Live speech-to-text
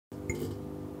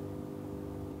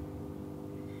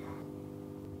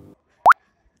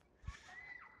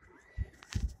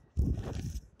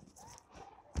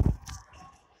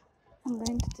I'm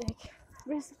going to take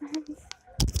resonance.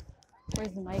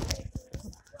 Where's the mic?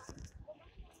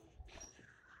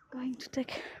 Going to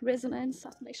take resonance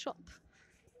at my shop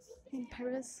in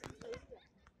Paris.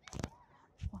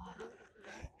 Wow.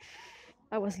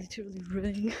 I was literally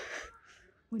running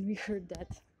when we heard that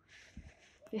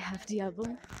they have the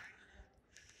album.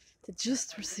 They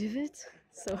just received it,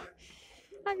 so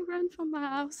I ran from my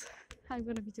house. I'm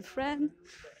gonna meet a friend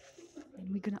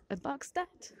and we're gonna unbox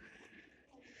that.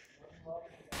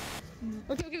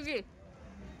 Okay.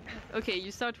 Okay,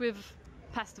 you start with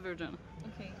past version.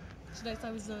 Okay. Should I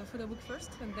start with the photo book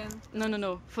first and then?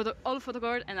 No. All photo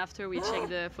card and after we check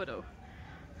the photo.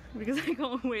 Because I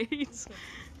can't wait.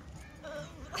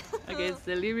 Okay, it's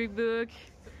the lyric book.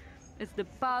 It's the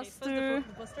poster. Okay,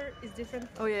 the poster is different.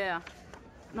 Oh yeah.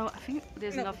 No, I think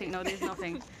there's nothing. No, there's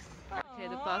nothing. Okay,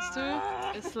 the poster.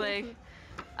 It's like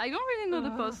I don't really know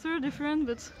the poster different,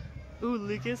 but oh,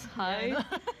 Lucas hi.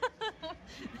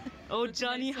 Oh,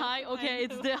 Johnny hi. Okay,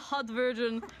 it's the hot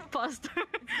version poster.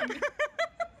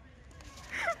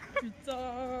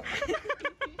 Putain.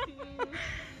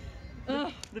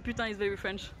 The putain is very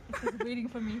French. It's waiting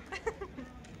for me.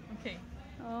 Okay.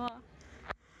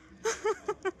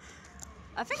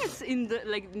 I think it's in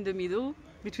the middle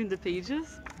between the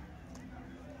pages.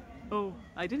 Oh,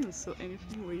 I didn't saw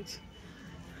anything. Wait.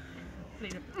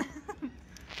 Later.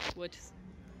 What?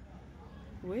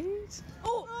 Wait.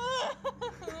 Oh!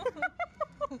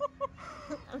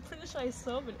 I'm pretty sure I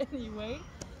saw, but anyway.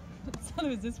 So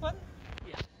is this one?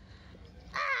 Yeah.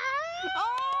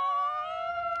 Oh!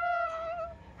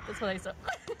 That's what I saw.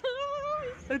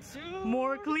 It's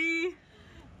Morkley.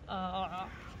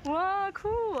 Wow,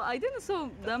 cool. I didn't saw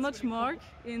that much really Mark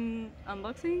in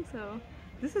unboxing, so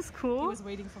this is cool. He was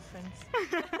waiting for friends.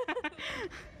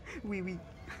 Oui.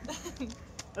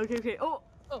 Okay. Oh,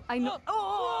 I know.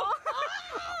 Oh!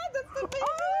 That's the baby!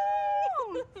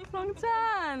 Oh!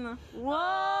 Songchan!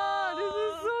 Wow, this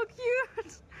is so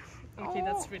cute! Okay,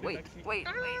 that's really lucky. Wait.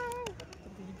 The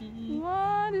baby.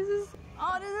 Wow, this is so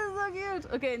cute!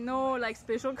 Okay, no, like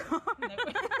special card. No.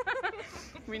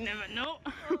 We never know.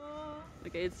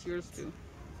 Okay, it's yours too.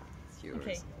 It's yours.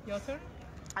 Okay, your turn.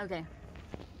 Okay.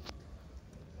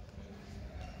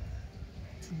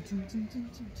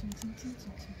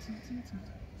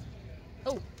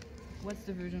 Oh, what's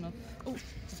the version of? Oh,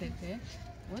 okay.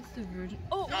 What's the version?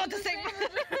 Oh, the same.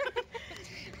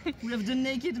 We have the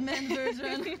naked man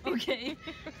version. Okay.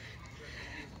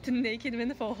 The naked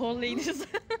man for whole ladies.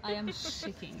 I am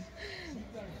shaking.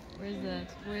 Where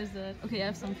is that? Okay, I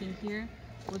have something here.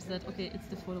 What's that? Okay, it's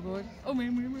the photo board. Oh,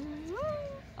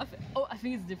 I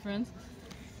think it's different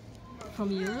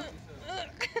from you.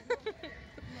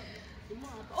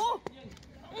 Oh!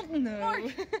 No. Mark!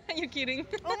 Are you kidding?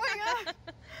 Oh my god!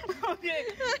 Okay,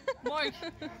 Mark.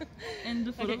 And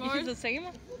the photo Okay, board. is it the same?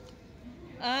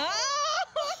 Ah!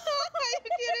 Are you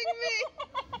kidding me?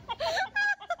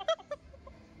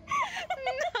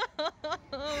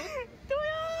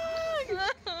 No!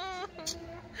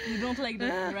 You don't like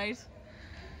that, right?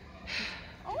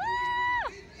 Oh!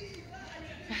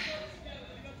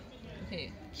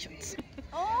 Okay. Cute.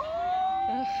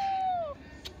 Oh!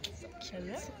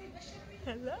 Hello?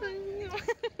 Hello? Oh,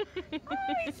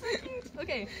 it's so cute.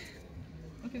 Okay.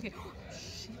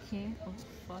 Shaking. Oh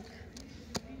fuck.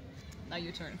 Now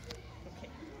your turn. Okay.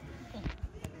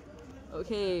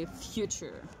 Okay,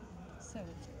 future. So,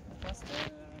 the poster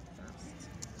first.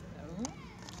 No.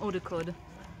 Oh, the code.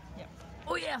 Yep.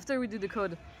 Oh yeah, after we do the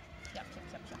code. Yep.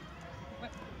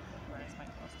 Wait. Where is my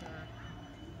poster?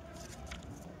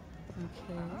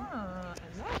 Okay. Ah,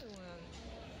 another one.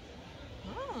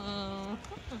 Oh.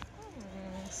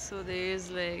 So there's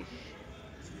like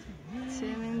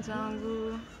Taemin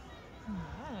Jungkook.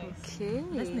 Nice. Okay.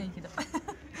 That's naked.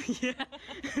 Yeah,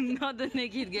 not the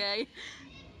naked guy.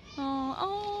 Oh.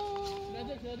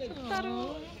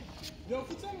 Taro.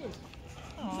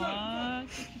 Aww.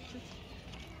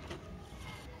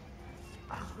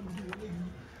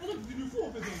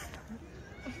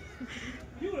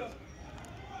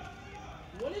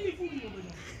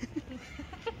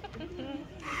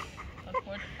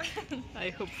 Awkward. I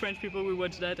hope French people will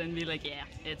watch that and be like, yeah,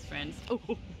 it's Friends. Oh,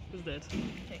 who's that?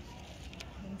 Okay.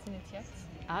 Haven't seen it yet.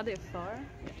 Are they far?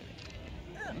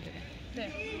 Okay. There.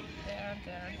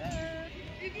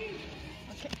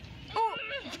 Okay. Oh!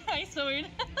 I saw it.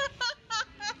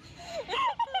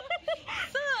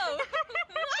 So.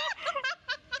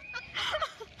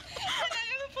 And I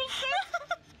have a full set.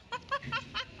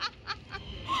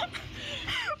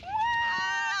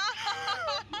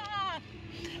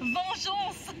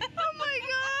 Vengeance. Oh my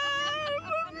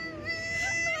god!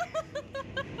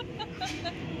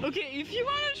 Okay, if you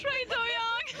want to try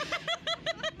Doyoung,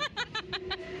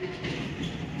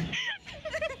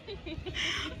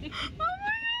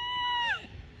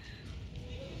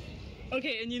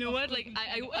 Okay, and you know what? Like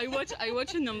I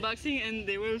watched an unboxing and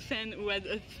there were a fan who had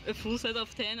a full set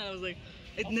of 10 and I was like,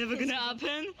 it's never gonna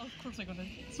happen. Of course I'm gonna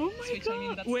Oh my switch. god. I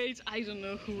mean, that's... Wait, I don't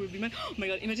know who will be mine. Oh my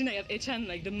god, imagine I have Echan,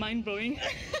 like the mind blowing.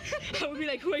 I would be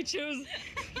like, who I choose?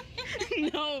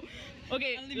 No.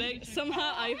 Okay, like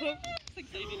somehow I hope.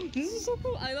 This is so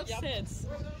cool. I love sets.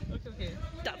 Okay.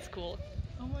 That's cool.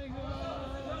 Oh my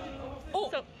god. Oh.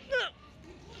 So,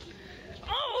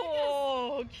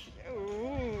 oh,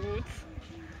 cute.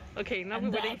 Okay, now And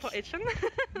we're waiting for that. Echan.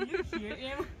 You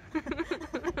hear him?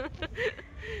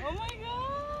 Oh my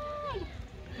god.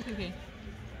 Okay.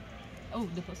 Oh,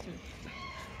 the poster.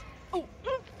 Oh.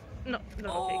 No, no,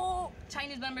 Oh.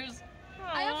 Chinese members.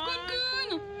 I have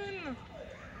Kun.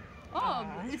 Oh,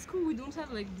 it's cool. We don't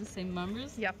have like the same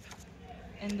members. Yep.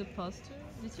 And the poster.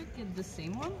 Did you get the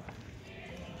same one?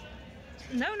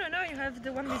 No, no, no, you have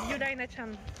the one with Yuda and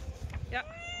Echan. Yeah,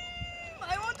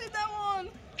 I wanted that one.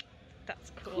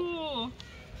 that's cool. Cool.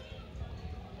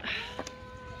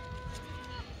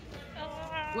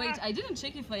 Wait, I didn't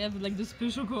check if I have like the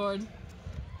special card.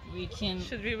 We can.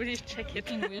 Should we really check We it?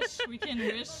 can wish. We can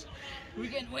wish. We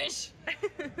can wish.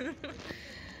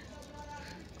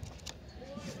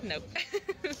 No.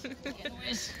 We can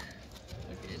wish.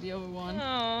 Okay, the other one.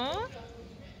 Aww.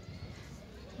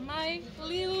 My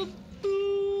little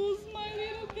booze, my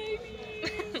little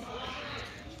baby.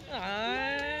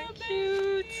 Ah,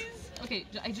 cute. Okay,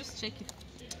 I just check if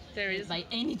There is by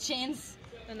any chance.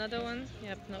 another one.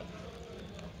 Yep, no.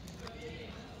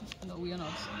 No, we are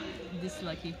not this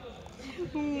lucky.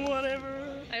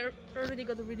 Whatever. I already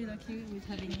got really lucky with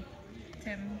having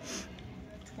 10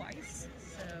 twice.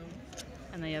 So.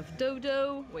 And I have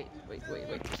Dodo. Wait.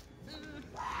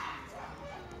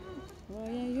 Why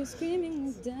are you screaming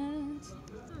like that?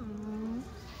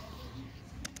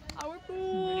 Our I'm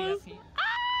really happy.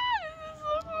 This is so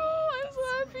cool! I'm so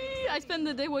happy! I spent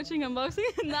the day watching unboxing,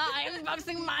 now I'm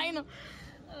unboxing mine!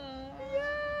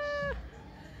 Yeah!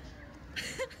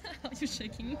 Are you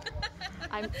shaking?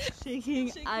 I'm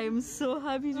shaking. I'm so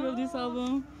happy to have this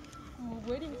album.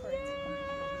 We're waiting for it.